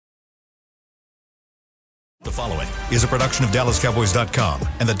The following is a production of DallasCowboys.com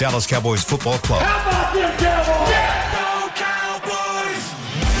and the Dallas Cowboys Football Club. How about them Cowboys? Cowboys!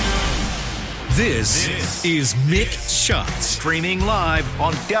 This is Mick Shots, streaming live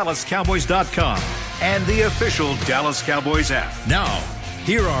on DallasCowboys.com and the official Dallas Cowboys app. Now,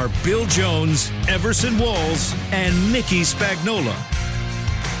 here are Bill Jones, Everson Walls, and Nicky Spagnola.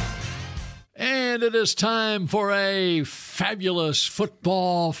 And it is time for a fabulous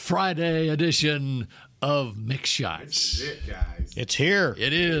Football Friday edition of Mick Shots. This is it, guys. It's here.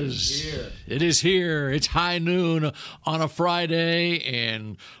 It is. It is here. It's high noon on a Friday,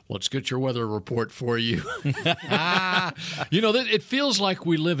 and let's get your weather report for you. You know, it feels like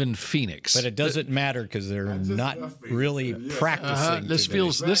we live in Phoenix. But it doesn't matter because they're not really practicing.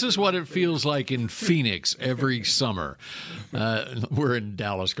 This is what it feels like in Phoenix every summer. We're in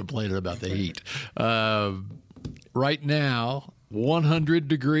Dallas complaining about the heat. Right now, 100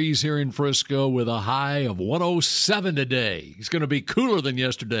 degrees here in Frisco with a high of 107 today. It's going to be cooler than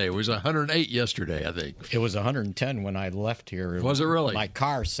yesterday. It was 108 yesterday, I think. It was 110 when I left here. Was it really? My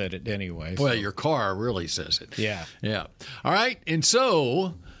car said it anyway. Well, your car really says it. Yeah. Yeah. All right. And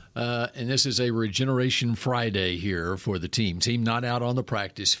so, and this is a Regeneration Friday here for the team. Team not out on the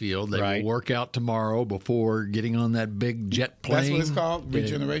practice field. They will work out tomorrow before getting on that big jet plane. That's what it's called?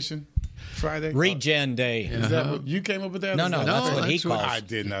 Regeneration? Friday? Regen Day. Is that what you came up with that? No, that's what he calls it. I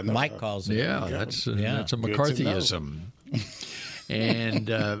did not know. Mike calls it. Yeah, that's a McCarthyism. And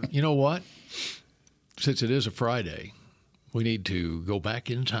you know what? Since it is a Friday, we need to go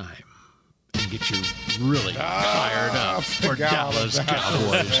back in time and get you really fired up for Dallas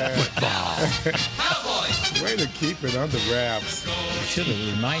Cowboys football. Cowboys! Way to keep it under wraps. You should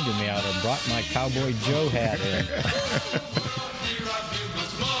have reminded me. I would have brought my Cowboy Joe hat in.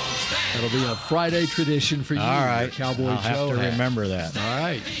 It'll be a Friday tradition for you. All right. Cowboy I'll Joe have to hat. remember that. All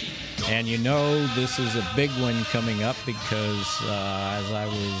right. And you know this is a big one coming up because as I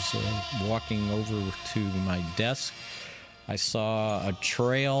was walking over to my desk, I saw a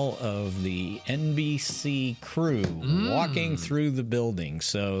trail of the NBC crew walking through the building.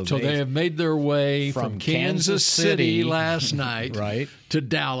 So they have made their way from Kansas City last night to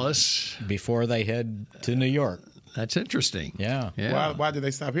Dallas. Before they head to New York. That's interesting. Yeah. Why did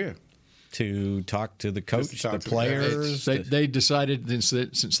they stop here? To talk to the coach, the players. They decided,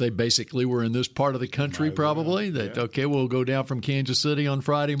 since they basically were in this part of the country okay, we'll go down from Kansas City on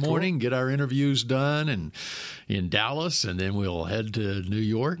Friday morning, get our interviews done and in Dallas, and then we'll head to New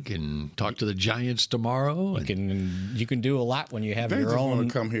York and talk to the Giants tomorrow. You can do a lot when you have your own. Want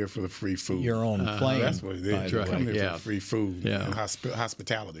to come here for the free food. Your own plane. That's what it is. Right. Come here for free food and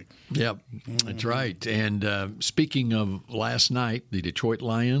hospitality. Yep, that's right. And speaking of last night, the Detroit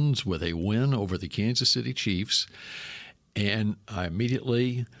Lions with a win over the Kansas City Chiefs, and I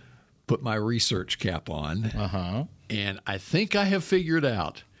immediately put my research cap on, and I think I have figured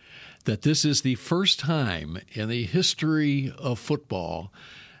out that this is the first time in the history of football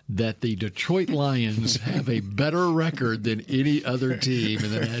that the Detroit Lions have a better record than any other team in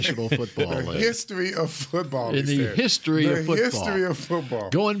the National Football League. The history of football. In the history of football. The history of football.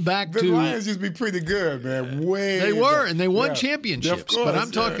 Going back the Lions used to be pretty good, man. They were, and they won championships. Course, but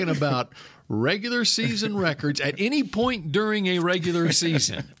I'm talking about regular season records at any point during a regular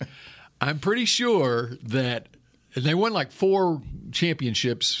season. I'm pretty sure that they won like 4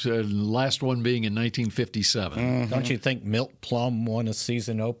 championships, the last one being in 1957. Don't you think Milt Plum won a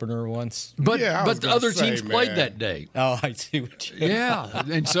season opener once? But the other teams played that day. Oh, I see what you mean. Yeah,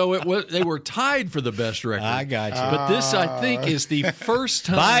 and so they were tied for the best record. I got you. But this, I think, is the first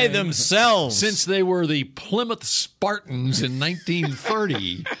time by themselves since they were the Plymouth Spartans in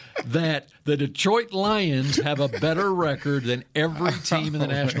 1930 that the Detroit Lions have a better record than every team in the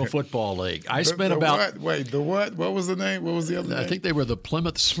National Football League. I spent about what was the name? What was the other name? I think they were the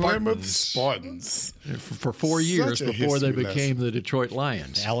Plymouth Spartans. For 4 years before they became the Detroit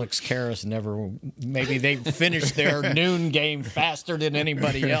Lions. Alex Karras maybe they finished their noon game faster than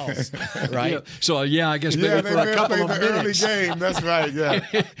anybody else, right? Yeah. So, I guess maybe for a couple of minutes. Early game, that's right,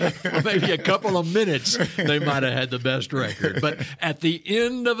 For maybe a couple of minutes, they might have had the best record. But at the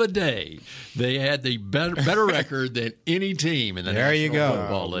end of a day, they had the better record than any team in the National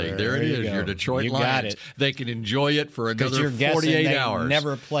Football League. There it is, your Detroit Lions. Got it. They can enjoy it for another 48 hours.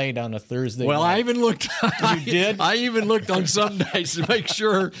 Never played on a Thursday night. I even looked. You did? I even looked on some days to make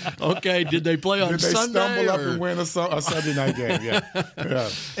sure. Okay, did they play on Sunday? Did they stumble up and win a Sunday night game? Yeah.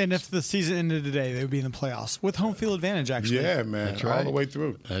 And if the season ended today, they would be in the playoffs with home field advantage. Actually, yeah, man, that's right. All the way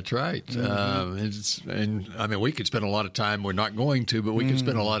through. That's right. And we could spend a lot of time. We're not going to, but we could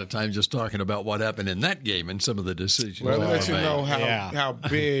spend a lot of time just talking about what happened in that game and some of the decisions. Well, that let you were made. know how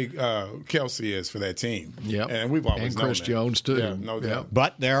big Kelsey is for that team. Yep. And we've always and known Chris that. Jones, too. Yeah, no doubt.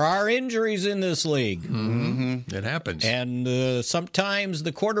 But there are injuries in this league. Mm-hmm. It happens. And sometimes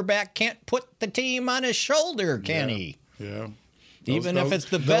the quarterback can't put the team on his shoulder, can he? Yeah. Even if it's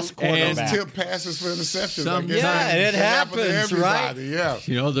the best quarterback. Those tip passes for interceptions. It happens, right? Yeah.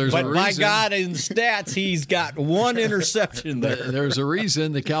 You know, there's But a reason. my God, in stats, he's got one interception there. There's a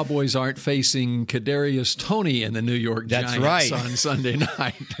reason the Cowboys aren't facing Kadarius Toney and the New York That's Giants right. on Sunday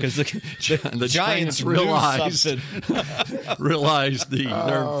night. Because the Giants knew realized something.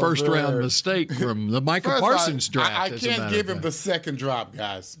 their first round mistake from the Micah Parsons draft. I as a can't matter give of him fact. the second drop,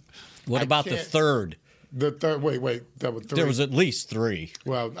 guys. What about the third? The third, wait, that was three. There was at least three.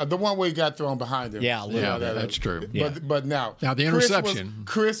 Well, the one where he got thrown behind him. Yeah, that's true. But now the interception.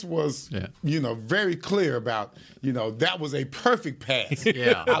 Chris was very clear about, that was a perfect pass.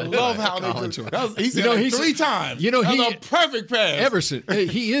 Yeah, I love how he said it 3 times. That was a perfect pass. Everson,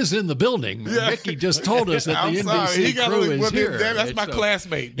 he is in the building. Yeah. Mickey just told us that I'm the sorry. NBC crew is here. That's my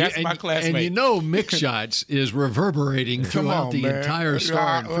classmate. That's my classmate. And Mick Shots is reverberating throughout the entire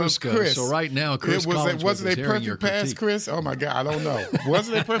Star in Frisco. Chris, so right now, Chris Collinsworth wasn't is a hearing your perfect pass, critique. Chris? Oh my God, I don't know.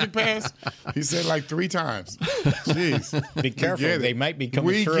 Wasn't it a perfect pass? He said like 3 times. Jeez. Be careful. They might be coming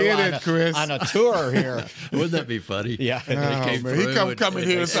We through get it, Chris. on a tour here. Wouldn't that be funny? Yeah. They came man. through He and- coming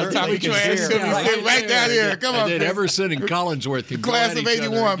here sometime. certainly He can trash hear. him. He sit right down here. Come on, And then Chris. Everson and Collinsworth can Class go of at each other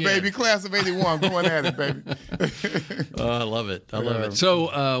 81, again. baby. Class of 81. Going at it, baby. Oh, I love it. I love it.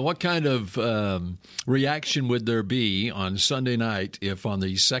 So what kind of reaction would there be on Sunday night if on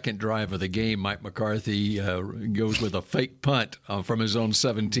the second drive of the game, Mike McCarthy goes with a fake punt from his own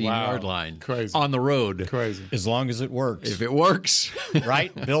 17-yard line? Crazy. On the road. Crazy. As long as it works. If it works.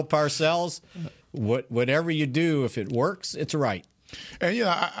 Right? Bill Parcells, whatever you do, if it works, it's right. And,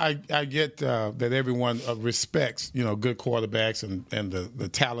 I get that everyone respects, good quarterbacks and the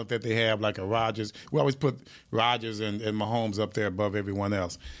talent that they have, like a Rodgers. We always put Rodgers and Mahomes up there above everyone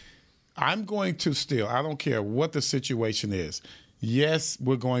else. I'm going to still, I don't care what the situation is. Yes,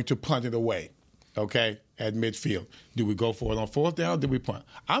 we're going to punt it away, okay, at midfield. Do we go for it on fourth down? Do we punt?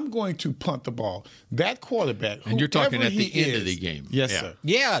 I'm going to punt the ball. That quarterback, And you're talking whoever at the he end of is- the game. Yes, Yeah. sir.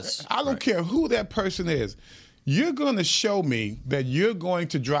 Yes. I don't care who that person is. You're going to show me that you're going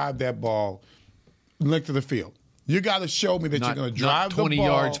to drive that ball length of the field. You got to show me that you're going to drive not 20 the ball.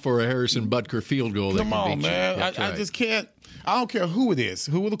 yards for a Harrison Butker field goal. Come that can on, beat you. man. That's I right. just can't. I don't care who it is,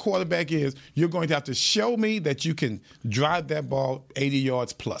 who the quarterback is. You're going to have to show me that you can drive that ball 80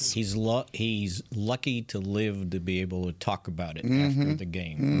 yards plus. He's lucky to live to be able to talk about it after the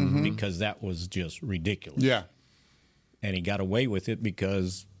game because that was just ridiculous. Yeah. And he got away with it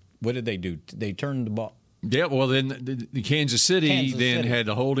because what did they do? They turned the ball. Yeah, well, then the Kansas City had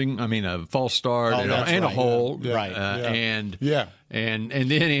a false start and a hold. Yeah. Right. And Yeah. and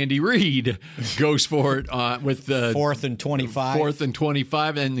then Andy Reid goes for it with the 4th and 25. 4th and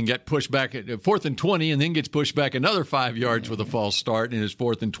 25, and then get pushed back at 4th and 20, and then gets pushed back another 5 yards with a false start, and it's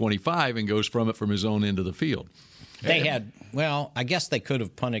 4th and 25, and goes from his own end of the field. They had, I guess they could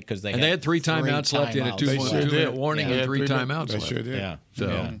have punted because they had 3 timeouts left in a They sure 2-minute did. warning They and had 3 timeouts They left. sure did. Yeah.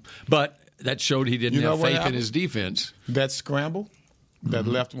 So, but that showed he didn't You know have what faith in happened? his defense. That scramble that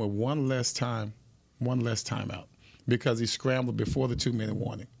left him with one less timeout because he scrambled before the 2-minute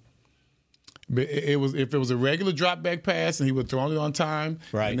warning. But if it was a regular drop back pass and he would have thrown it on time,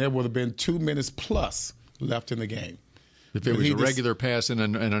 right, and there would have been 2 minutes plus left in the game. If it was a regular pass and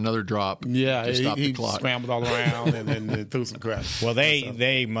another drop, to stop the he clock. scrambled all around and then threw some crap. Well,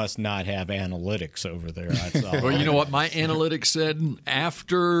 they must not have analytics over there. That's all. Well, you know what my analytics said?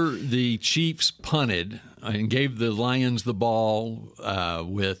 After the Chiefs punted and gave the Lions the ball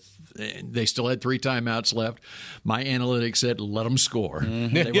they still had 3 timeouts left. My analytics said, let them score.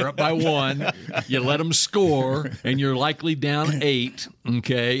 They were up by 1. You let them score, and you're likely down 8,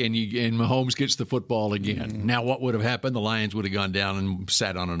 okay, and Mahomes gets the football again. Now, what would have happened? The Lions would have gone down and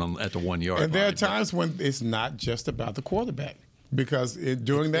sat on it at the 1-yard line. And there are times when it's not just about the quarterback. Because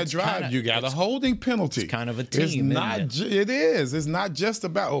during that drive, you got a holding penalty. It's kind of a team. It's not. It is. It's not just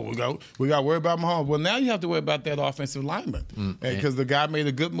about. We got to worry about Mahomes. Well, now you have to worry about that offensive lineman because the guy made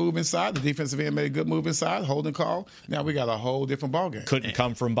a good move inside. The defensive end made a good move inside. Holding call. Now we got a whole different ballgame. Couldn't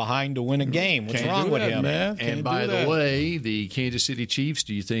come from behind to win a game. What's wrong with him, man? And by the way, the Kansas City Chiefs,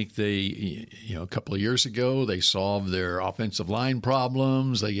 do you think they, a couple of years ago, they solved their offensive line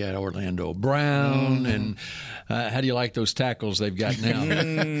problems? They got Orlando Brown. And how do you like those tackles they've got now.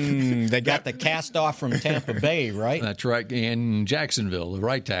 They got the cast off from Tampa Bay, right? That's right. And Jacksonville, the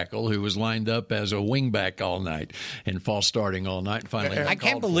right tackle, who was lined up as a wingback all night and false starting all night. Finally, I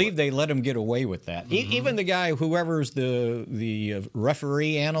can't believe they let him get away with that. Even the guy, whoever's the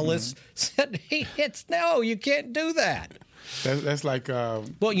referee analyst, said, no, you can't do that. That's like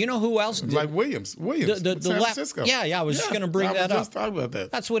well, you know who else did? Like Williams, the San left. Francisco. Yeah, I was just going to bring I that was up. Just talking about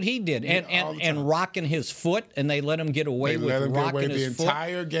that. That's what he did, and rocking his foot, and they let him get away with rocking his foot the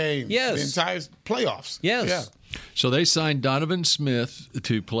entire game. Yes, the entire playoffs. Yes. Yeah. So they signed Donovan Smith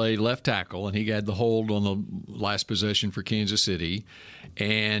to play left tackle, and he had the hold on the last possession for Kansas City.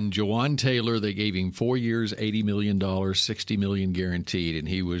 And Jawan Taylor, they gave him 4 years, $80 million, $60 million guaranteed, and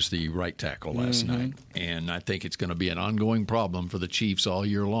he was the right tackle last night. And I think it's going to be an ongoing problem for the Chiefs all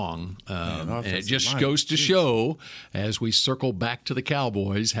year long. And it just goes to show, as we circle back to the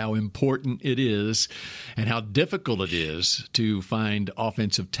Cowboys, how important it is and how difficult it is to find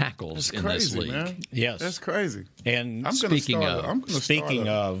offensive tackles in this league. Man. Yes, that's crazy. And speaking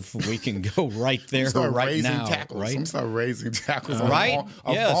of, we can go right there right now. Tackles. Right? I'm start raising tackles right?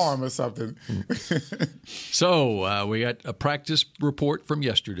 on a farm or something. So we got a practice report from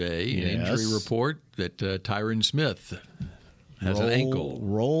yesterday, an injury report that Tyron Smith has an ankle.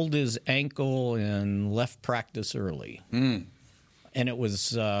 Rolled his ankle and left practice early. And it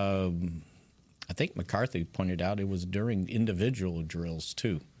was, I think McCarthy pointed out, it was during individual drills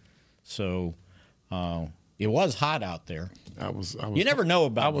too. So it was hot out there. You never know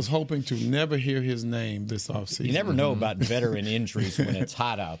about. I was hoping to never hear his name this offseason. You never know about veteran injuries when it's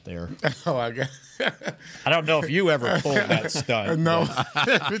hot out there. Oh, I got. I don't know if you ever pulled that stunt. No,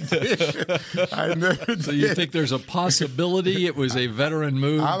 I never did. So you think there's a possibility it was a veteran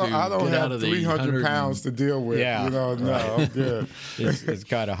move? I don't have 300 pounds to deal with. Yeah, no, I'm good. It's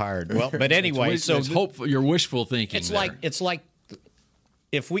kind of hard. Well, but anyway, it's hopeful. You're wishful thinking. It's like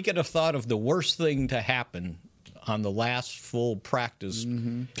if we could have thought of the worst thing to happen on the last full practice.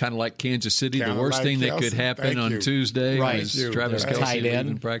 Kind of like Kansas City, the worst thing that could happen on Tuesday was Travis Kelce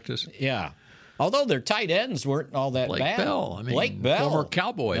leaving practice. Yeah. Although their tight ends weren't all that Blake bad. Bell. Blake Bell. Former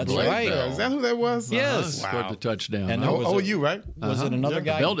Cowboy. That's Blake right. Bell. Is that who that was? Yes. Scored the touchdown. And you right? Was it another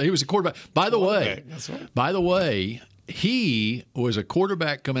guy? Bell, he was a quarterback. By the way, that's right. By the way, he was a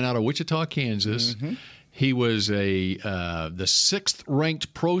quarterback coming out of Wichita, Kansas. He was the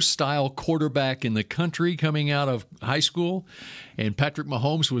 6th-ranked pro-style quarterback in the country coming out of high school, and Patrick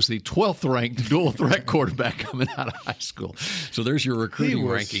Mahomes was the 12th-ranked dual-threat quarterback coming out of high school. So there's your recruiting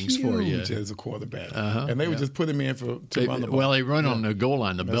rankings for you. As a quarterback, and they would just put him in to run the ball. Well, he run on the goal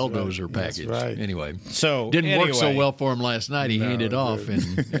line, the belldozer package. That's right. Anyway, didn't work so well for him last night. He handed off,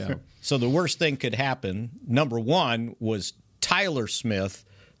 and So the worst thing could happen. Number one was Tyler Smith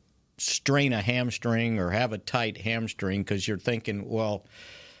strain a hamstring or have a tight hamstring because you're thinking, well,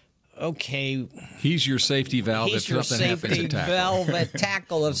 okay, he's your safety valve he's if your something happens safety at tackle. valve at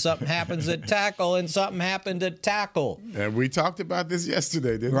tackle if something happens at tackle and something happened at tackle. And we talked about this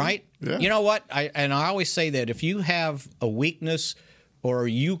yesterday, didn't we? Right? Yeah. You know what? I always say that if you have a weakness or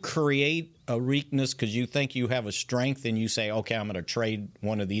you create a weakness because you think you have a strength and you say, okay, I'm going to trade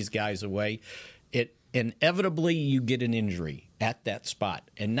one of these guys away, it inevitably you get an injury at that spot.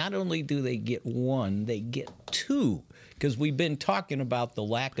 And not only do they get one, they get two, because we've been talking about the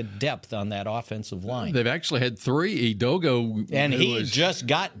lack of depth on that offensive line. They've actually had 3. Idogo. And he just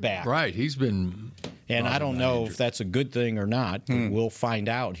got back. Right. He's been. And I don't know if that's a good thing or not. But we'll find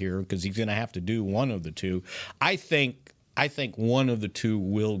out here because he's going to have to do one of the two. I think one of the two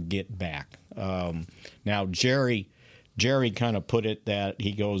will get back. Now, Jerry kind of put it that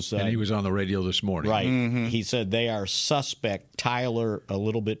he goes... and he was on the radio this morning. Right. He said they are suspect. Tyler a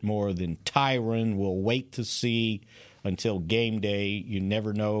little bit more than Tyron. We'll wait to see until game day. You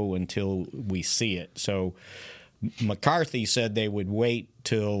never know until we see it. So McCarthy said they would wait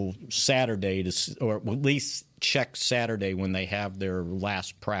till Saturday or at least check Saturday when they have their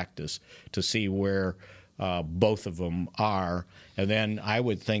last practice to see where both of them are. And then I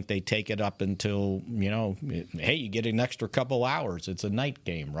would think they take it up until, hey, you get an extra couple hours. It's a night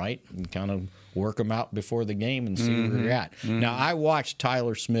game, right? And kind of work them out before the game and see where you're at. Now, I watched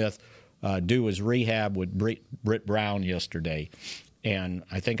Tyler Smith do his rehab with Britt Brown yesterday. And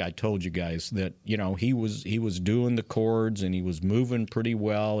I think I told you guys that, he was doing the chords and he was moving pretty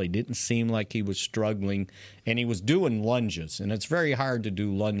well. He didn't seem like he was struggling. And he was doing lunges. And it's very hard to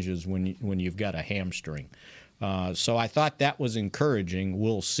do lunges when you've got a hamstring. So I thought that was encouraging.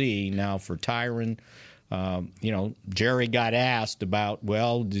 We'll see. Now for Tyron, Jerry got asked about,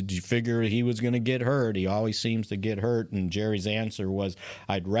 well, did you figure he was going to get hurt? He always seems to get hurt. And Jerry's answer was,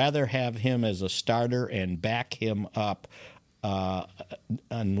 I'd rather have him as a starter and back him up but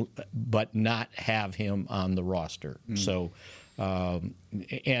not have him on the roster. So,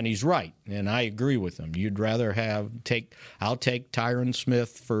 and he's right, and I agree with him. You'd rather I'll take Tyron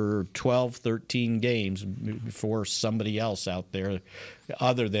Smith for 12, 13 games before somebody else out there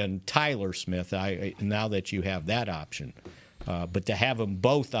other than Tyler Smith, now that you have that option. But to have them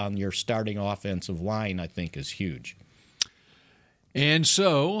both on your starting offensive line, I think, is huge. And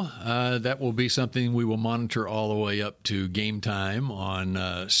so that will be something we will monitor all the way up to game time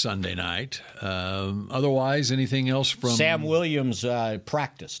on Sunday night. Otherwise, anything else from Sam Williams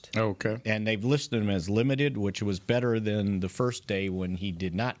practiced. Okay. And they've listed him as limited, which was better than the first day when he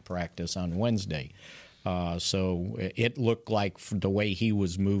did not practice on Wednesday. So it looked like, the way he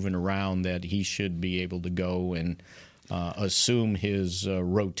was moving around, that he should be able to go and assume his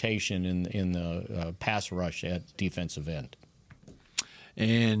rotation in the pass rush at defensive end.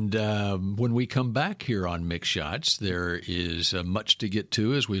 And when we come back here on Mick Shots, there is much to get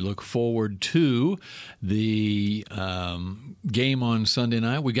to as we look forward to the game on Sunday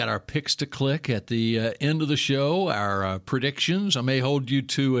night. We got our picks to click at the end of the show, our predictions. I may hold you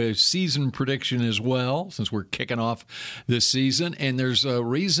to a season prediction as well, since we're kicking off this season. And there's a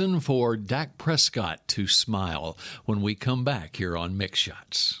reason for Dak Prescott to smile when we come back here on Mick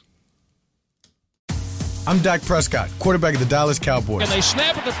Shots. I'm Dak Prescott, quarterback of the Dallas Cowboys. And they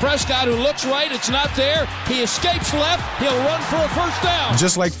snap it to Prescott, who looks right. It's not there. He escapes left. He'll run for a first down.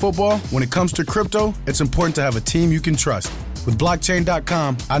 Just like football, when it comes to crypto, it's important to have a team you can trust. With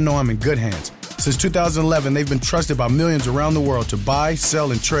blockchain.com, I know I'm in good hands. Since 2011, they've been trusted by millions around the world to buy,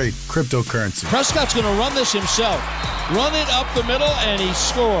 sell, and trade cryptocurrency. Prescott's going to run this himself. Run it up the middle, and he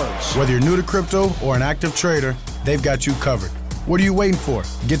scores. Whether you're new to crypto or an active trader, they've got you covered. What are you waiting for?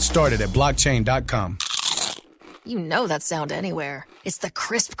 Get started at blockchain.com. You know that sound anywhere. It's the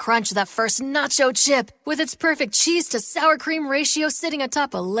crisp crunch of that first nacho chip. With its perfect cheese to sour cream ratio sitting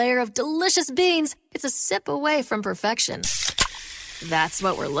atop a layer of delicious beans, it's a sip away from perfection. That's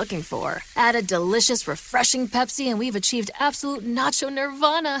what we're looking for. Add a delicious, refreshing Pepsi and we've achieved absolute nacho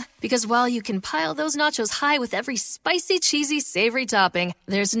nirvana. Because while you can pile those nachos high with every spicy, cheesy, savory topping,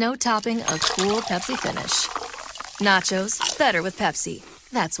 there's no topping a cool Pepsi finish. Nachos, better with Pepsi.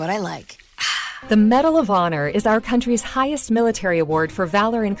 That's what I like. The Medal of Honor is our country's highest military award for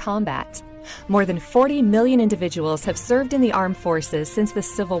valor in combat. More than 40 million individuals have served in the armed forces since the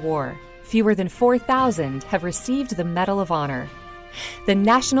Civil War. Fewer than 4,000 have received the Medal of Honor. The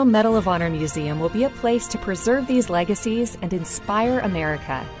National Medal of Honor Museum will be a place to preserve these legacies and inspire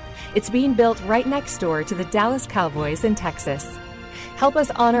America. It's being built right next door to the Dallas Cowboys in Texas. Help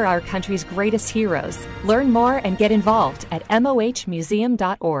us honor our country's greatest heroes. Learn more and get involved at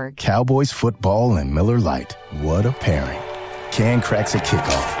mohmuseum.org. Cowboys football and Miller Lite. What a pairing. Can cracks at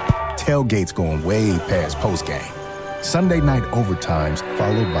kickoff. Tailgates going way past postgame. Sunday night overtimes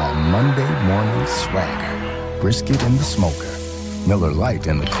followed by Monday morning swagger. Brisket in the smoker. Miller Lite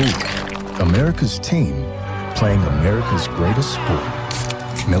in the cooler. America's team playing America's greatest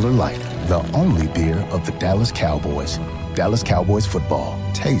sport. Miller Lite, the only beer of the Dallas Cowboys. Dallas Cowboys football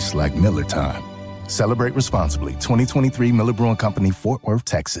tastes like Miller time. Celebrate responsibly. 2023 Miller Brewing Company, Fort Worth,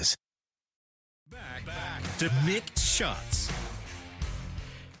 Texas. Back to Mick Shots.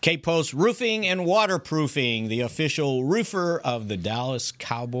 K-Post Roofing and Waterproofing, the official roofer of the Dallas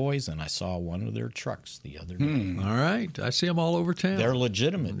Cowboys, and I saw one of their trucks the other day. All right. I see them all over town. They're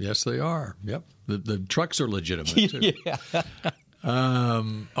legitimate. Yes, they are. Yep. The trucks are legitimate, too. Yeah.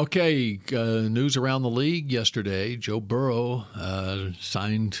 Okay, news around the league yesterday. Joe Burrow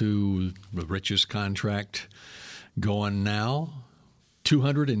signed to the richest contract going now,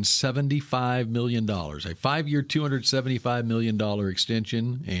 $275 million. A 5-year, $275 million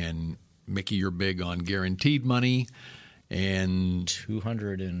extension. And, Mickey, you're big on guaranteed money. And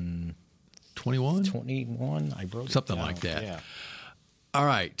 221? 21, I wrote something it down. Like that. Yeah. All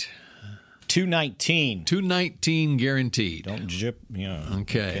right. 219. 219 guaranteed. Don't jip. Yeah.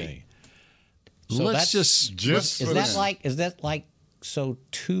 Okay. So Let's just is that like so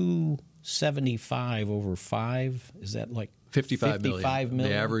 275 over 5? Is that like 55 million?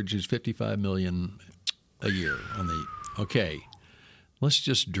 The average is 55 million a year on the. Okay. Let's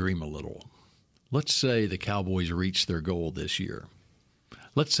just dream a little. Let's say the Cowboys reach their goal this year.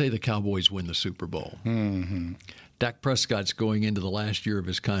 Let's say the Cowboys win the Super Bowl. Mm-hmm. Dak Prescott's going into the last year of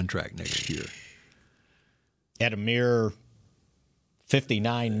his contract next year. At a mere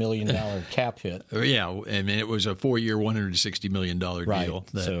 $59 million cap hit. Yeah, I mean, it was a 4-year, $160 million deal. Right.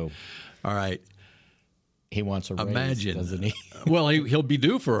 All right. He wants a raise, imagine, doesn't he? Well, he'll be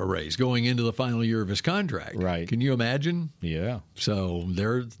due for a raise going into the final year of his contract. Right. Can you imagine? Yeah. So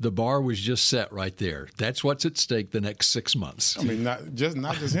the bar was just set right there. That's what's at stake the next 6 months. I mean, not just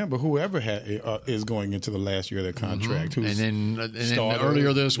him, but whoever is going into the last year of their contract. And then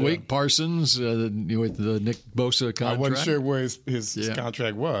earlier this week, Parsons with the Nick Bosa contract. I wasn't sure where his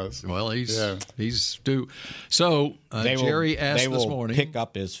contract was. Well, he's due. So Jerry asked this morning. Pick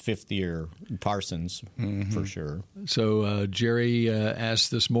up his fifth year, Parsons, for sure. So Jerry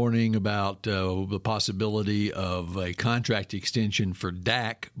asked this morning about the possibility of a contract extension for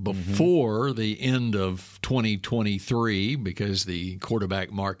Dak before the end of 2023 because the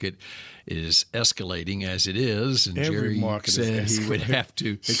quarterback market is escalating as it is. And Every Jerry said he would have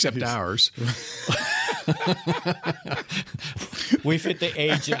to, except ours. We've hit the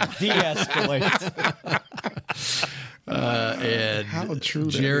age of de-escalate. And how true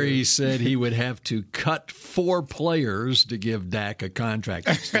Jerry said he would have to cut 4 players to give Dak a contract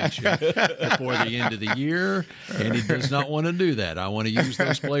extension before the end of the year, and he does not want to do that. I want to use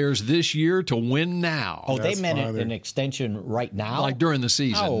those players this year to win now. Oh, they meant an extension right now? Like during the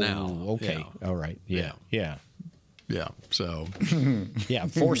season now. Okay. Yeah. All right. Yeah. Yeah, so. Yeah,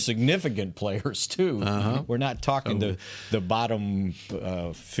 4 significant players, too. We're not talking the bottom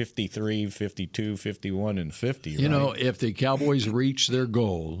 53, 52, 51, and 50, You know, if the Cowboys reach their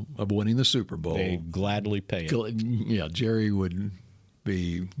goal of winning the Super Bowl. They'd gladly pay it. Yeah, Jerry would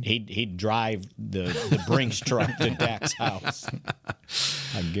be. He'd drive the Brinks truck to Dak's house.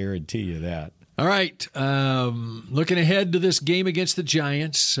 I guarantee you that. All right, looking ahead to this game against the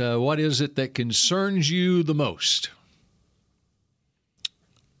Giants, what is it that concerns you the most?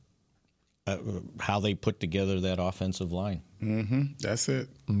 How they put together that offensive line. That's it.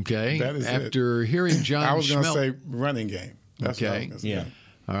 Okay. That is After hearing John I was going to Schmelk. say running game. That's okay. Yeah.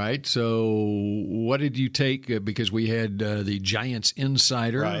 All right. So what did you take? Because we had the Giants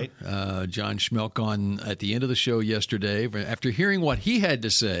insider, John Schmelk, on at the end of the show yesterday. After hearing what he had to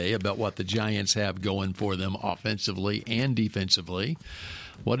say about what the Giants have going for them offensively and defensively,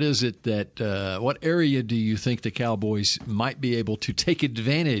 what is it that what area do you think the Cowboys might be able to take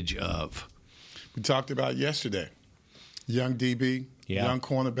advantage of? We talked about yesterday. Young DB, young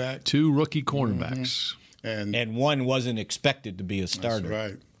cornerback. 2 rookie cornerbacks. And one wasn't expected to be a starter.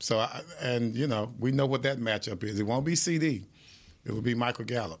 That's right. So, we know what that matchup is. It won't be CD. It will be Michael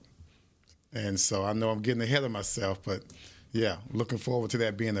Gallup. And so I know I'm getting ahead of myself, but, looking forward to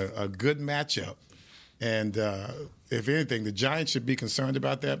that being a good matchup. And if anything, the Giants should be concerned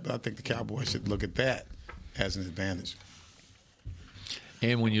about that, but I think the Cowboys should look at that as an advantage.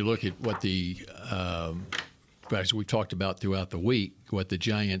 And when you look at what as we talked about throughout the week, what the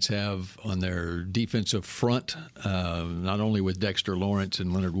Giants have on their defensive front, not only with Dexter Lawrence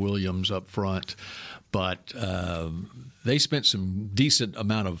and Leonard Williams up front, but they spent some decent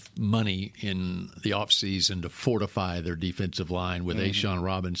amount of money in the offseason to fortify their defensive line with A'Shawn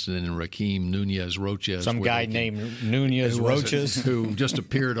Robinson and Rakeem Nunez-Roches. Some guy named Nunez-Roches. Who just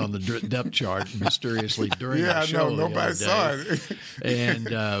appeared on the depth chart mysteriously during the show. Yeah, I know. Nobody saw it.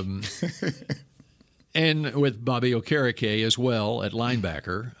 And with Bobby Okereke as well at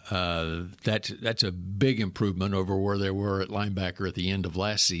linebacker, that's a big improvement over where they were at linebacker at the end of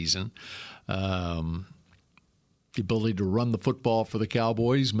last season. The ability to run the football for the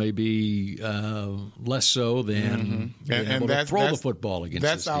Cowboys may be less so than being able to throw the football against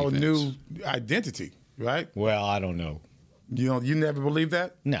this defense. That's our new identity, right? Well, I don't know. You never believed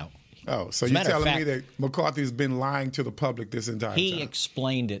that? No. Oh, so you're telling me that McCarthy's been lying to the public this entire time? He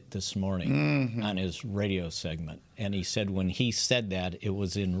explained it this morning on his radio segment, and he said when he said that, it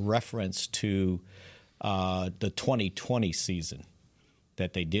was in reference to the 2020 season,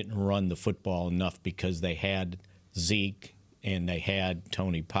 that they didn't run the football enough because they had Zeke and they had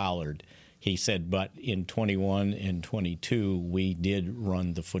Tony Pollard. He said, but in 21 and 22, we did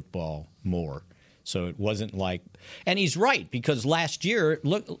run the football more. So it wasn't like – and he's right, because last year –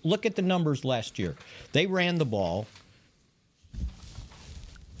 look at the numbers last year. They ran the ball.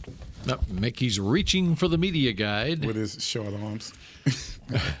 Mickey's reaching for the media guide. With his short arms.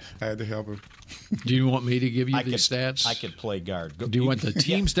 I had to help him. Do you want me to give you these stats? I could play guard. Do you want the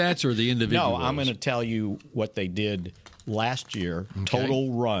team stats or the individual? No, I'm going to tell you what they did last year,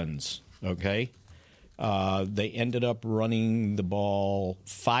 total runs, okay? They ended up running the ball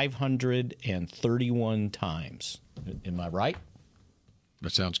 531 times. Am I right?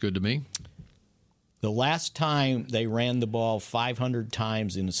 That sounds good to me. The last time they ran the ball 500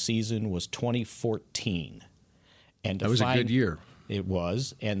 times in a season was 2014. And that was a good year. It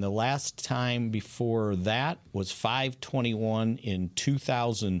was. And the last time before that was 521 in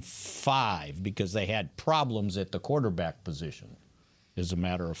 2005 because they had problems at the quarterback position, as a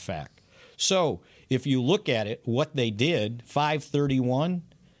matter of fact. So if you look at it, what they did, 531,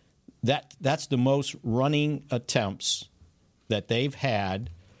 that's the most running attempts that they've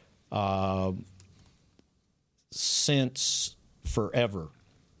had since forever.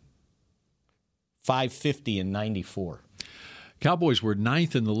 550 in 94. Cowboys were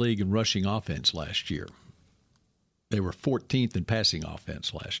 9th in the league in rushing offense last year. They were 14th in passing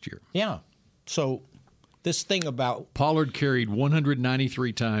offense last year. Yeah. So this thing about Pollard carried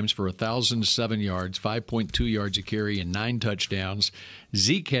 193 times for 1,007 yards, 5.2 yards a carry, and 9 touchdowns.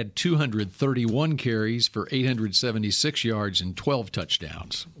 Zeke had 231 carries for 876 yards and 12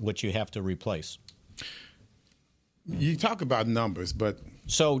 touchdowns. Which you have to replace. You talk about numbers, but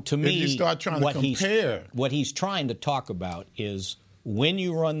so to me, if you start trying to compare, what he's trying to talk about is when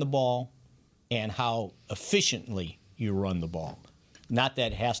you run the ball and how efficiently you run the ball. Not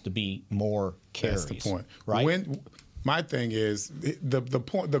that it has to be more carries. That's the point, right? My thing is the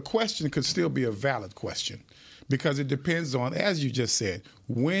point. The question could still be a valid question because it depends on, as you just said,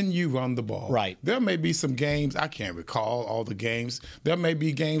 when you run the ball. Right. There may be some games, I can't recall all the games. There may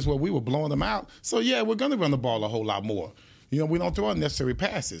be games where we were blowing them out. So yeah, we're going to run the ball a whole lot more. We don't throw unnecessary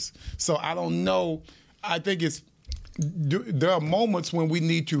passes. So I don't know. I think there are moments when we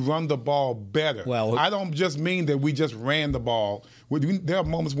need to run the ball better. Well, I don't just mean that we just ran the ball. There are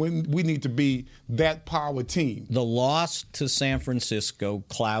moments when we need to be that power team. The loss to San Francisco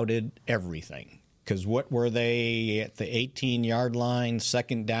clouded everything. Because what were they at the 18-yard line,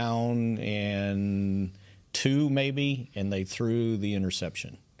 second down and 2 maybe, and they threw the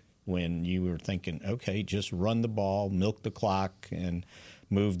interception when you were thinking, okay, just run the ball, milk the clock, and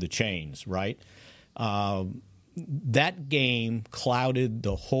move the chains, right? That game clouded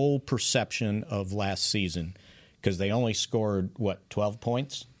the whole perception of last season because they only scored, 12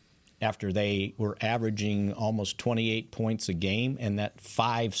 points? After they were averaging almost 28 points a game, and that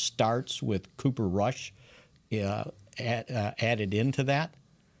 5 starts with Cooper Rush added into that.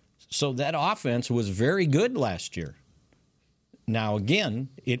 So that offense was very good last year. Now, again,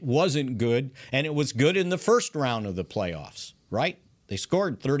 it wasn't good, and it was good in the first round of the playoffs, right? They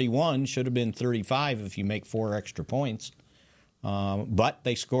scored 31, should have been 35 if you make 4 extra points. But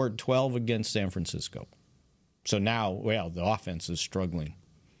they scored 12 against San Francisco. So now, the offense is struggling.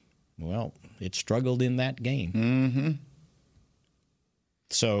 Well, it struggled in that game. Mm-hmm.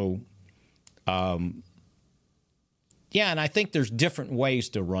 So, and I think there's different ways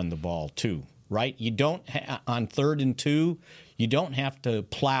to run the ball too, right? You don't on 3rd and 2, you don't have to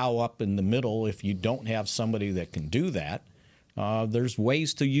plow up in the middle if you don't have somebody that can do that. There's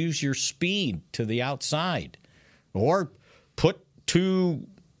ways to use your speed to the outside, or put 2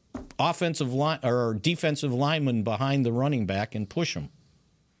 offensive line or defensive linemen behind the running back and push them.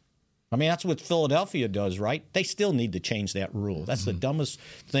 I mean, that's what Philadelphia does, right? They still need to change that rule. That's the dumbest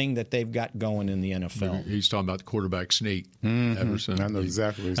thing that they've got going in the NFL. He's talking about the quarterback sneak. Everson. I know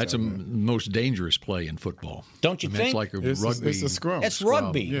exactly what he's That's the most dangerous play in football. Don't you think? It's like a rugby. It's a scrum. It's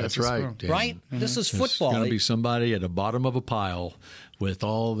rugby. Yeah, that's right. Right? This is football. It's going to be somebody at the bottom of a pile with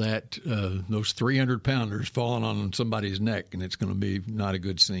all that, those 300-pounders falling on somebody's neck, and it's going to be not a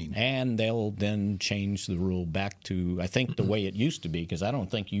good scene. And they'll then change the rule back to, I think, the way it used to be, because I don't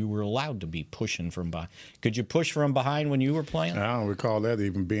think you were allowed to be pushing from behind. Could you push from behind when you were playing? I don't recall that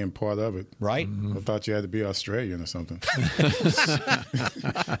even being part of it. Right? I thought you had to be Australian or something.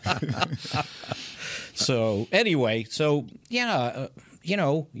 So, anyway,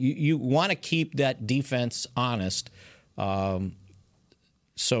 you want to keep that defense honest.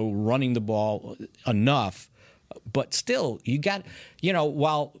 So running the ball enough, but still you got,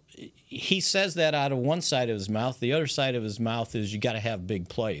 while he says that out of one side of his mouth, the other side of his mouth is you got to have big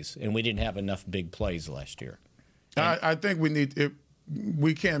plays, and we didn't have enough big plays last year. I think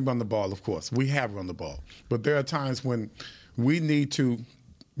we can run the ball, of course. We have run the ball, but there are times when we need to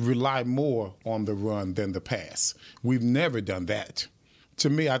rely more on the run than the pass. We've never done that. To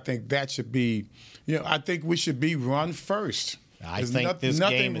me, I think that should be, I think we should be run first. I think this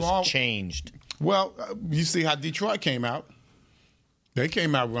game has changed. Well, you see how Detroit came out. They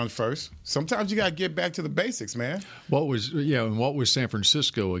came out run first. Sometimes you got to get back to the basics, man. What was San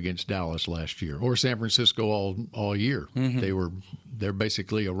Francisco against Dallas last year, or San Francisco all year? Mm-hmm. They're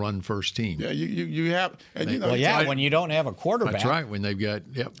basically a run first team. Yeah, you have. And when you don't have a quarterback. That's right. When they've got.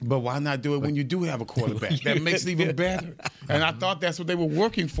 Yep. But why not do it when you do have a quarterback? That makes it even better. And I thought that's what they were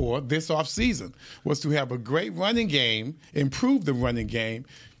working for this offseason, was to have a great running game, improve the running game.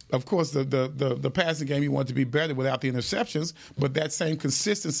 Of course, the passing game, you want to be better without the interceptions, but that same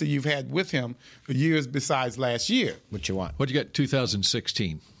consistency you've had with him the years besides last year. What you want? What you got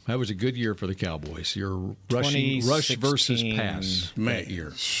 2016? That was a good year for the Cowboys. Your rush versus pass that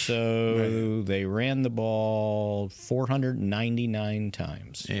year. So they ran the ball 499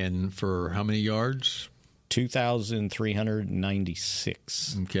 times. And for how many yards?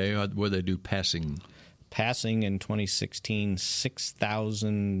 2,396. Okay. What did they do passing? Passing in 2016,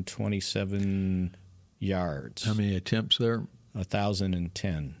 6,027 yards. How many attempts there?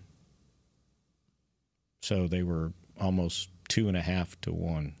 1,010. So they were almost 2.5 to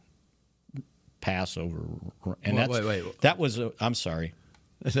 1 pass over. And wait. That was I'm sorry.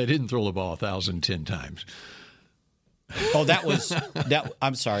 They didn't throw the ball 1,010 times. Oh, that was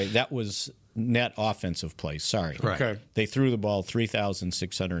I'm sorry. That was net offensive plays. Sorry. Right. Okay. They threw the ball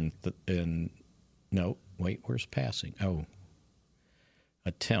 3,600 no, wait, where's passing? Oh,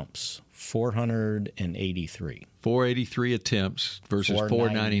 attempts, 483. 483 attempts versus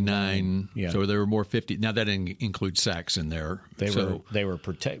 499. Yeah. So there were more 50. Now that includes sacks in there. They were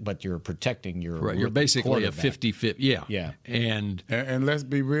but you're protecting your right. You're basically a 50-50. Yeah. Yeah. And let's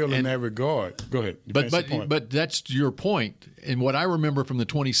be real in that regard. Go ahead. But that's your point. And what I remember from the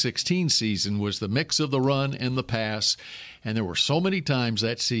 2016 season was the mix of the run and the pass. And there were so many times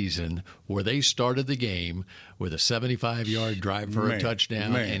that season where they started the game with a 75-yard drive for a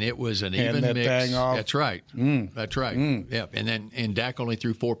touchdown, and it was an even mix. Thing off. That's right. That's right. Yeah. And Dak only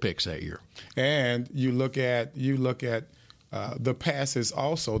threw 4 picks that year. And you look at the passes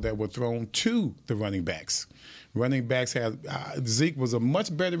also that were thrown to the running backs. Running backs had Zeke was a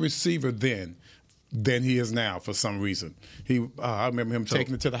much better receiver then than he is now for some reason. I remember him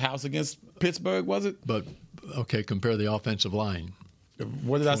taking it to the house against Pittsburgh, was it? But, okay, compare the offensive line.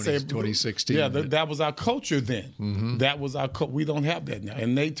 What did I say? 2016. Yeah, that was our culture then. Mm-hmm. That was our we don't have that now.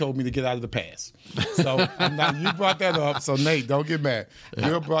 And Nate told me to get out of the pass. So you brought that up. So, Nate, don't get mad.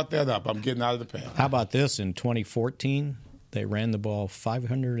 You brought that up. I'm getting out of the pass. How about this? In 2014, they ran the ball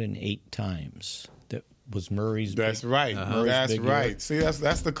 508 times. That was Murray's. That's right. Murray's that's right. Year. See,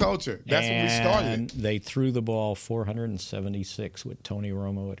 that's the culture. That's when we started. And they threw the ball 476 with Tony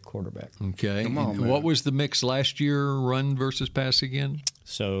Romo at quarterback. Okay. Come on, man. What was the mix last year, run versus pass again?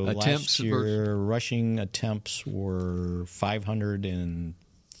 So last year, rushing attempts were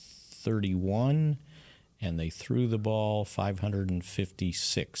 531, and they threw the ball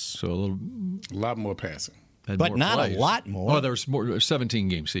 556. So a lot more passing. But not a lot more. Oh, there was more.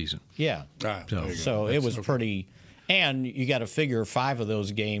 17-game season. Yeah. So it was pretty. And you got to figure 5 of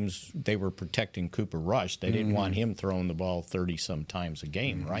those games they were protecting Cooper Rush. They didn't want him throwing the ball 30-some times a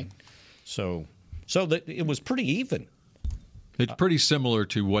game, right? So it was pretty even. It's pretty similar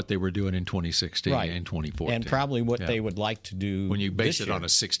to what they were doing in 2016 and 2014. And probably what they would like to do when you base it year. on a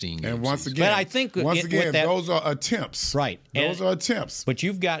 16-game And once season. again, but I think those are attempts. Right. Those are attempts. But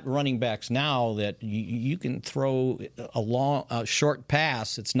you've got running backs now that you can throw a short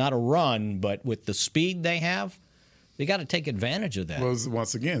pass. It's not a run, but with the speed they have, they got to take advantage of that. Well,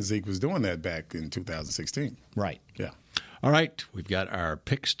 once again, Zeke was doing that back in 2016. Right. Yeah. All right, we've got our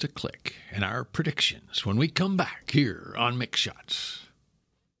picks to click and our predictions when we come back here on Mick Shots.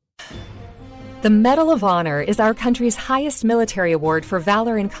 The Medal of Honor is our country's highest military award for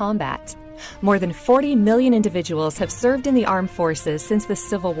valor in combat. More than 40 million individuals have served in the armed forces since the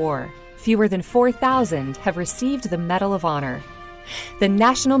Civil War. Fewer than 4,000 have received the Medal of Honor. The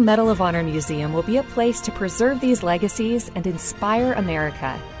National Medal of Honor Museum will be a place to preserve these legacies and inspire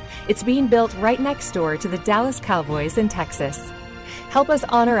America. It's being built right next door to the Dallas Cowboys in Texas. Help us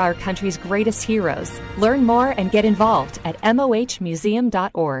honor our country's greatest heroes. Learn more and get involved at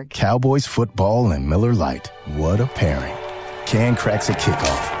mohmuseum.org. Cowboys football and Miller Lite. What a pairing. Can cracks at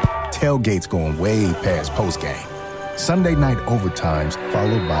kickoff. Tailgates going way past postgame. Sunday night overtimes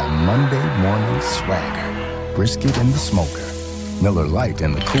followed by Monday morning swagger. Brisket in the smoker. Miller Lite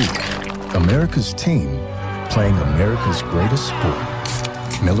in the cooler. America's team playing America's greatest sport.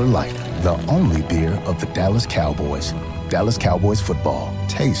 Miller Lite, the only beer of the Dallas Cowboys. Dallas Cowboys football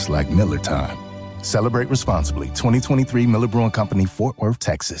tastes like Miller time. Celebrate responsibly. 2023 Miller Brewing Company, Fort Worth,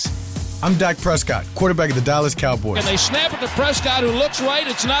 Texas. I'm Dak Prescott, quarterback of the Dallas Cowboys. And they snap it to Prescott, who looks right.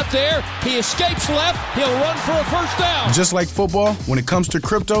 It's not there. He escapes left. He'll run for a first down. Just like football, when it comes to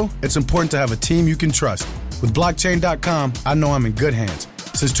crypto, it's important to have a team you can trust. With blockchain.com, I know I'm in good hands.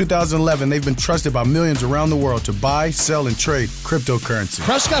 Since 2011, they've been trusted by millions around the world to buy, sell, and trade cryptocurrency.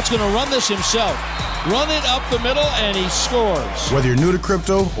 Prescott's going to run this himself. Run it up the middle, and he scores. Whether you're new to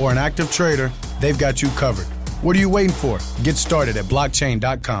crypto or an active trader, they've got you covered. What are you waiting for? Get started at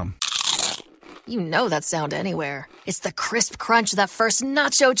blockchain.com. You know that sound anywhere. It's the crisp crunch of that first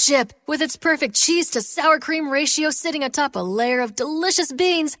nacho chip. With its perfect cheese to sour cream ratio sitting atop a layer of delicious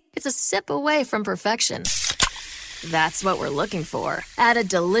beans, it's a sip away from perfection. That's what we're looking for. Add a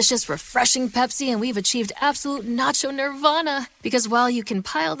delicious, refreshing Pepsi and we've achieved absolute nacho nirvana. Because while you can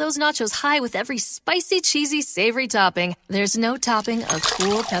pile those nachos high with every spicy, cheesy, savory topping, there's no topping a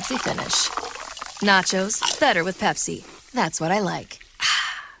cool Pepsi finish. Nachos, better with Pepsi. That's what I like.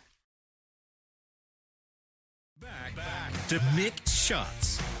 Back to Mick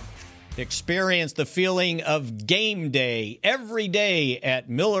Shots. Experience the feeling of game day every day at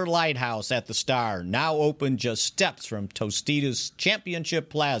Miller Lighthouse at the Star. Now open just steps from Tostitos Championship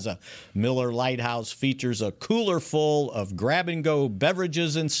Plaza. Miller Lighthouse features a cooler full of grab-and-go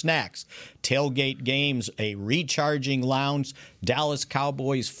beverages and snacks, tailgate games, a recharging lounge, Dallas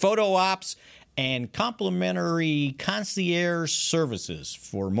Cowboys photo ops, and complimentary concierge services.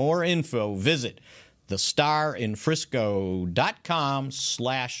 For more info, visit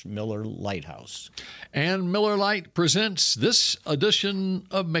thestarinfrisco.com/Miller Lighthouse. And Miller Lite presents this edition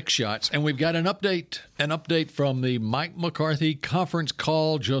of Mick Shots. And we've got an update from the Mike McCarthy conference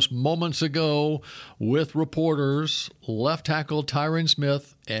call just moments ago with reporters. Left tackle Tyron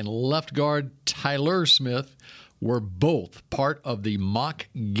Smith and left guard Tyler Smith were both part of the mock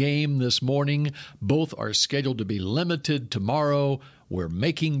game this morning. Both are scheduled to be limited tomorrow. We're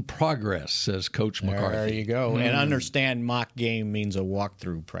making progress, says Coach McCarthy. There you go. And understand mock game means a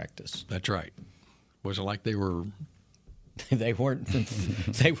walkthrough practice. That's right. Wasn't like they were... They weren't.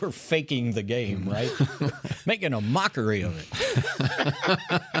 They were faking the game, right? Making a mockery of it.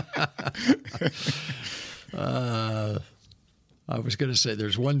 I was going to say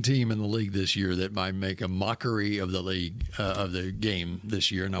there's one team in the league this year that might make a mockery of the league, of the game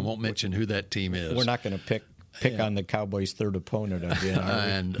this year, and I won't mention who that team is. We're not going to pick on the Cowboys' third opponent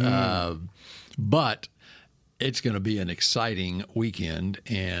again. But it's going to be an exciting weekend,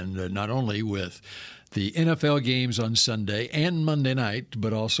 and not only with the NFL games on Sunday and Monday night,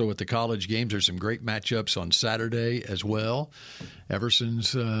 but also with the college games. There's some great matchups on Saturday as well.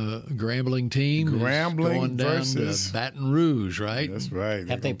 Everson's Grambling team is going down to Baton Rouge, right? That's right.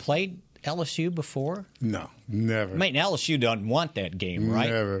 Have they played LSU before? No, never. I mean, LSU doesn't want that game, right?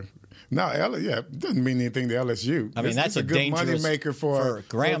 Never. No, it doesn't mean anything to LSU. I mean, that's a good money maker for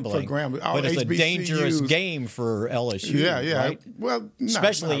Grambling. But it's a dangerous game for LSU. Yeah. Right? Well,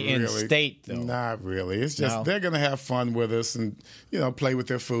 especially not in really. state, though. Not really. It's just they're going to have fun with us and play with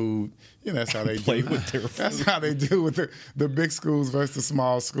their food. That's how they play do. With their food. That's how they do with the big schools versus the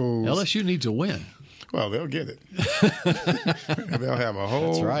small schools. LSU needs a win. Well, they'll get it. They'll have a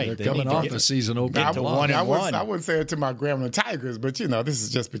whole. That's right. They're coming off a season opening. I wouldn't say it to my Grambling Tigers, but this is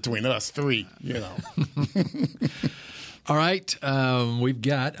just between us three. All right, we've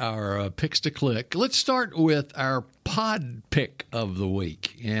got our picks to click. Let's start with our pod pick of the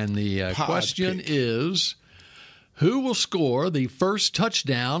week, and the question is: who will score the first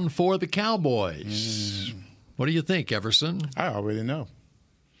touchdown for the Cowboys? What do you think, Everson? I already know.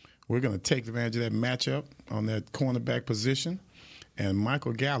 We're going to take advantage of that matchup on that cornerback position, and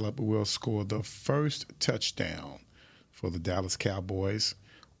Michael Gallup will score the first touchdown for the Dallas Cowboys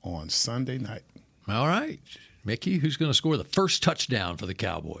on Sunday night. All right. Mickey, who's going to score the first touchdown for the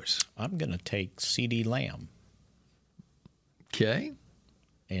Cowboys? I'm going to take CeeDee Lamb. Okay.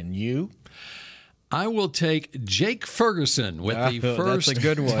 And you? I will take Jake Ferguson with the first that's a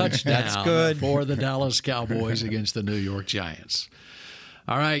good one. touchdown That's good. for the Dallas Cowboys against the New York Giants.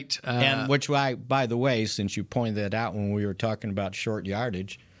 All right. And by the way, since you pointed that out when we were talking about short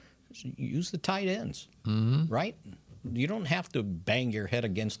yardage, use the tight ends, right? You don't have to bang your head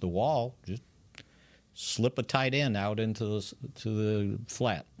against the wall. Just slip a tight end out into the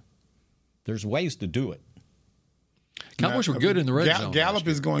flat. There's ways to do it. Cowboys were good in the red zone. Gallup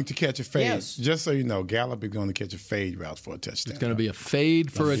is going to catch a fade. Yes. Just so you know, Gallup is going to catch a fade route for a touchdown. It's going to be a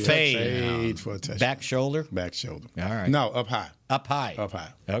fade for a touchdown. Fade for a touchdown. Back shoulder? Back shoulder. All right. No, up high. Up high. Up high.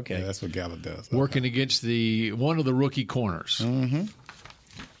 Okay. Yeah, that's what Gallup does. Working against one of the rookie corners. Mm-hmm.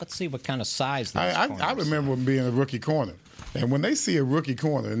 Let's see what kind of size those I remember being a rookie corner. And when they see a rookie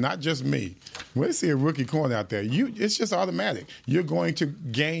corner, and not just me, when they see a rookie corner out there, it's just automatic. You're going to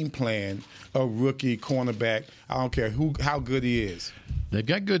game plan a rookie cornerback. I don't care how good he is. They've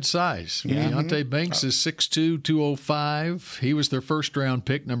got good size. Yeah. Deontay Banks is 6'2", 205. He was their first-round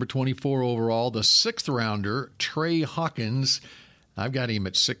pick, number 24 overall. The sixth-rounder, Trey Hawkins, I've got him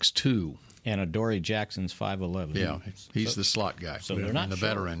at 6'2". And Adoree Jackson's 5'11". Yeah, he's the slot guy. So they're not the short.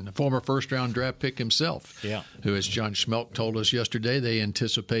 veteran, the former first-round draft pick himself. Yeah. Who, as John Schmelk told us yesterday, they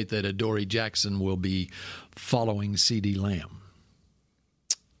anticipate that Adoree Jackson will be following CeeDee Lamb.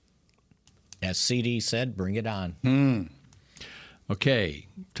 As CD said, bring it on. Okay,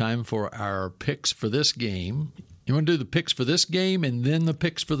 time for our picks for this game. You want to do the picks for this game and then the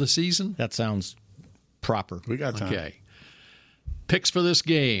picks for the season? That sounds proper. We got time. Okay. Picks for this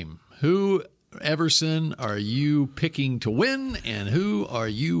game. Who, Everson, are you picking to win, and who are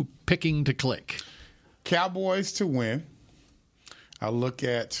you picking to click? Cowboys to win. I look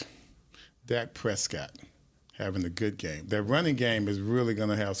at Dak Prescott having a good game. Their running game is really going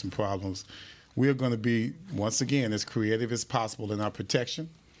to have some problems. We're going to be, once again, as creative as possible in our protection,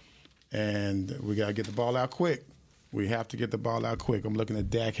 and we got to get the ball out quick. We have to get the ball out quick. I'm looking at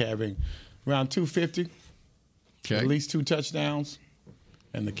Dak having around 250, at least 2 touchdowns,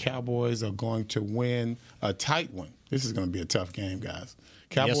 and the Cowboys are going to win a tight one. This is going to be a tough game, guys.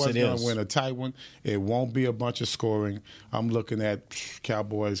 Cowboys are going to win a tight one. It won't be a bunch of scoring. I'm looking at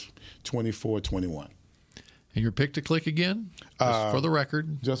Cowboys 24-21. And your pick to click again? Just for the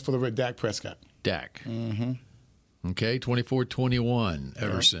record. Just for the Dak Prescott. Dak. Okay, 24-21.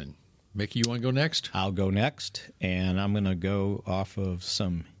 Everson. Mickey, you want to go next? I'll go next, and I'm going to go off of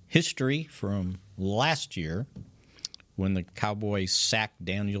some history from last year when the Cowboys sacked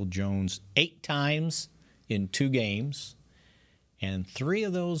Daniel Jones 8 times in 2 games, and 3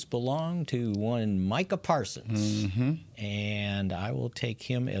 of those belong to one Micah Parsons. And I will take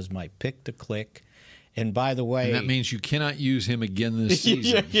him as my pick to click. And by the way... And that means you cannot use him again this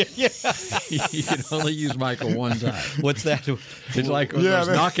season. You can only use Michael one time. What's that? It's like those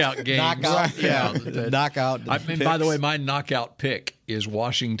knockout games. Knockout. I mean, by the way, my knockout pick is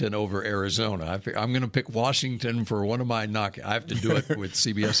Washington over Arizona. I'm going to pick Washington for one of my knockout. I have to do it with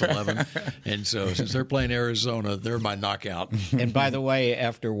CBS 11. And so since they're playing Arizona, they're my knockout. And by the way,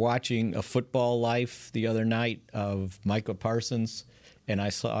 after watching A Football Life the other night of Micah Parsons, and I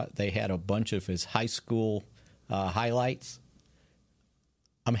saw they had a bunch of his high school highlights,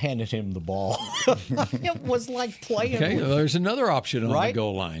 I'm handing him the ball. It was like playing with, there's another option on the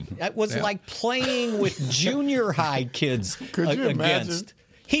goal line. It was like playing with junior high kids. Could you imagine?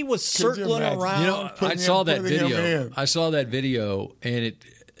 He was circling around. You know, I saw that video, and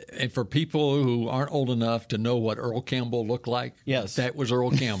for people who aren't old enough to know what Earl Campbell looked like, yes, that was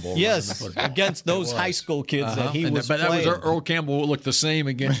Earl Campbell. Yes, against those high school kids that he was playing. But that was Earl Campbell looked the same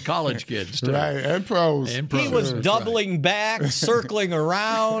against college kids, too. Right, and pros. He was doubling back, circling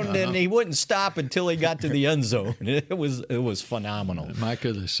around, and he wouldn't stop until he got to the end zone. It was phenomenal.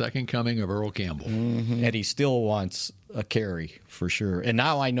 Micah, the second coming of Earl Campbell. And he still wants a carry, for sure. And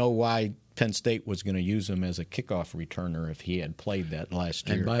now I know why Penn State was going to use him as a kickoff returner if he had played that last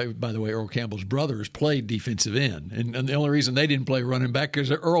year. And by the way, Earl Campbell's brothers played defensive end. And the only reason they didn't play running back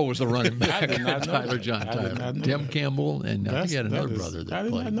because Earl was the running back. Tyler. Tim Campbell, and I think he had another brother that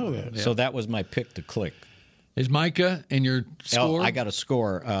played. I did not know that. Yeah. So that was my pick to click. Is Micah and your score? I got a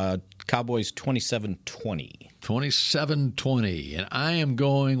score. Cowboys 27-20. 27-20. And I am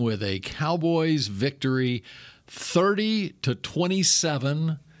going with a Cowboys victory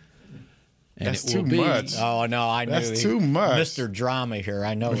 30-27. And that's too much. Oh, no, I knew. That's too much. Mr. Drama here.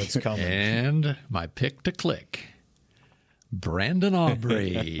 I know it's coming. And my pick to click, Brandon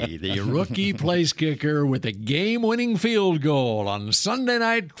Aubrey, the rookie place kicker with a game-winning field goal on Sunday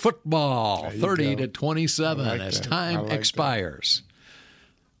Night Football, 30-27 as time expires.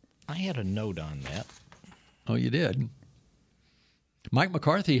 I had a note on that. Oh, you did? Mike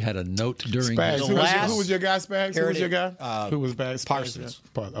McCarthy had a note during Spags. Who was your guy, Spags? Who was your guy? Who was Spags? Parsons.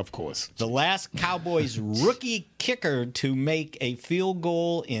 Of course. The last Cowboys rookie kicker to make a field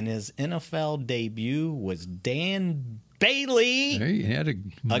goal in his NFL debut was Dan Bailey. He had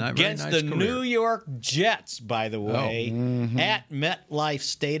against the New York Jets, by the way, at MetLife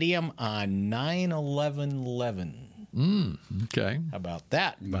Stadium on 9/11/11. Okay. How about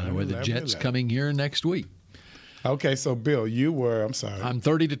that? By the way, the Jets coming here next week. Okay, so Bill, I'm sorry. I'm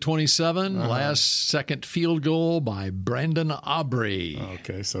 30-27. Last second field goal by Brandon Aubrey.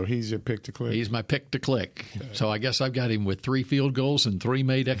 Okay, so he's your pick to click. He's my pick to click. Okay. So I guess I've got him with 3 field goals and 3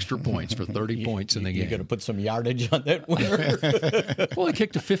 made extra points for 30 points in the game. You're going to put some yardage on that winner? Well, he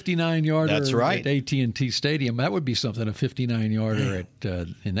kicked a 59-yarder That's right. at AT&T Stadium. That would be something, a 59-yarder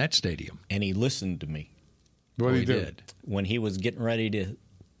in that stadium. And he listened to me. What did he do? When he was getting ready to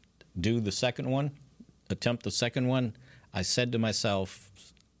do the second one, attempt the second one, I said to myself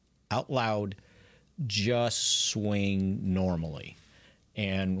out loud, just swing normally.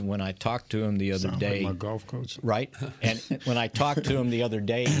 And when I talked to him the other day, like my golf coach, right? And when I talked to him the other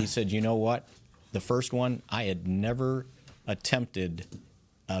day, he said, "You know what? The first one, I had never attempted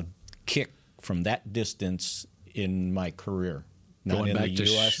a kick from that distance in my career." Going in back the to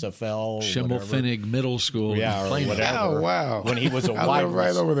USFL, Schimmelfinnig Middle School. Yeah, or whatever. Oh, wow. When he was a I live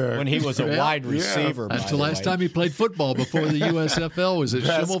right over there. When he was a wide receiver. That's the last time he played football before the USFL was at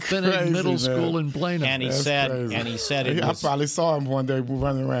Schimmelfinnig Middle School in Plano. And he said, I probably saw him one day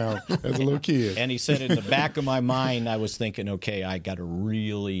running around as a little kid. And he said, in the back of my mind, I was thinking, okay, I got to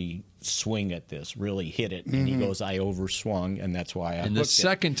really swing at this, really hit it. And he goes, I overswung, and that's why I And the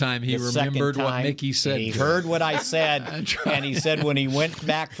second time he remembered what Mickey said. He heard what I said, and he said when he went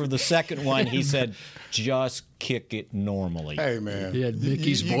back for the second one, he said, just kick it normally. Hey, man. He had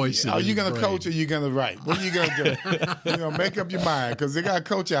Mickey's voice. Are you going to coach or are you going to write? What are you going to do? Make up your mind, because they got a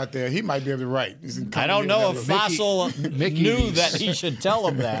coach out there. He might be able to write. I don't know if Fossil knew that he should tell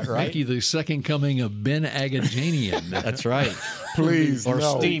him that, right? Mickey, the second coming of Ben Agajanian. That's right. Please, or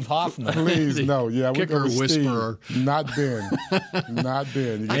no. Steve Hoffman. Please, no. Yeah, we're Kicker going to whisperer. Steve, not Ben. Not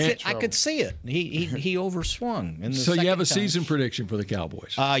Ben. I could see it. He overswung. In the So you have a time. season prediction for the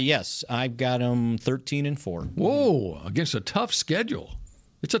Cowboys? Yes. I've got them 13-4. Whoa, against a tough schedule.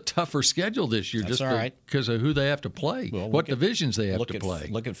 It's a tougher schedule this year. That's just all right. because of who they have to play, what divisions they have to play.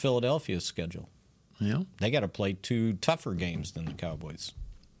 Look at Philadelphia's schedule. Yeah, they got to play 2 tougher games than the Cowboys.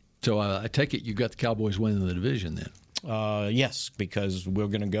 So I take it you got the Cowboys winning the division then? Yes, because we're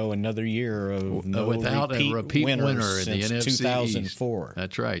going to go another year of without a repeat winner in the NFC 2004. East.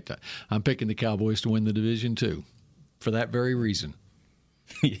 That's right. I'm picking the Cowboys to win the division too, for that very reason.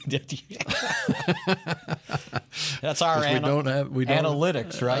 That's our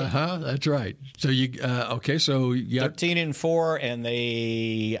analytics, right? That's right. So you okay? So you got 13-4, and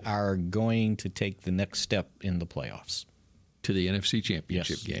they are going to take the next step in the playoffs to the NFC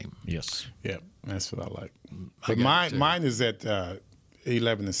Championship game. Yes. Yeah, that's what I like. But mine is at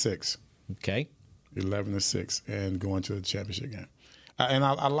 11-6. Okay. 11-6, and going to the championship game. And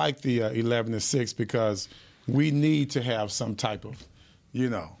I like the 11-6 because we need to have some type of,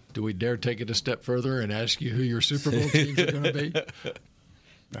 Do we dare take it a step further and ask you who your Super Bowl teams are going to be?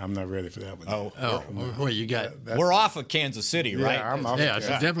 I'm not ready for that one. Oh, well, you got. We're off of Kansas City, right? Yeah, I'm off. Yeah, it's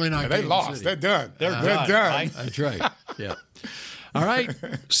definitely not. They Kansas lost. City. They're done. They're done. Right? That's right. Yeah. All right.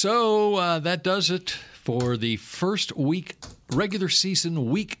 So that does it for the first regular season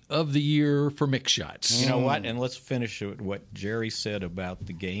week of the year for Mick Shots. You know what? And let's finish with what Jerry said about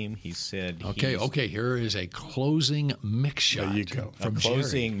the game. He said, Okay. Here is a closing Mick Shot. There you go. A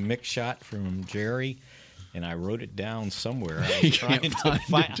closing Mick Shot from Jerry. And I wrote it down somewhere. I was trying to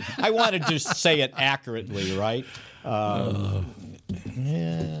find it. I wanted to say it accurately, right? Yeah,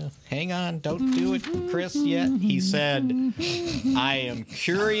 hang on, don't do it, Chris, yet. He said, I am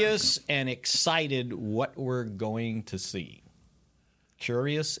curious and excited what we're going to see.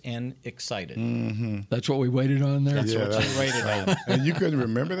 Curious and excited. Mm-hmm. That's what we waited on there? That's what we waited on. And you couldn't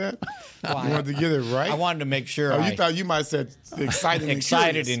remember that? Well, you wanted to get it right? I wanted to make sure. You thought you might have said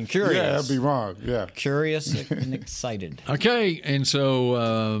excited and curious. Yeah, that'd be wrong. Yeah. Curious and excited. Okay, and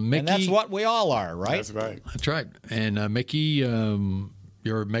so Mickey. And that's what we all are, right? That's right. That's right. And Mickey,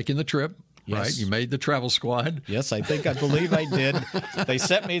 you're making the trip. Yes. Right, you made the travel squad. Yes, I believe I did. They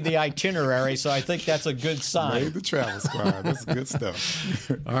sent me the itinerary, so I think that's a good sign. Made the travel squad. That's good stuff.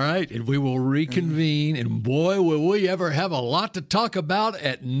 All right, and we will reconvene. And boy, will we ever have a lot to talk about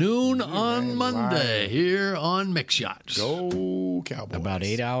at noon on Monday here on Mick Shots. Go Cowboys. About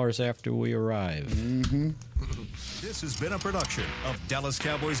 8 hours after we arrive. Mm-hmm. This has been a production of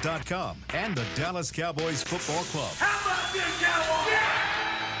DallasCowboys.com and the Dallas Cowboys Football Club. How about this, Cowboys?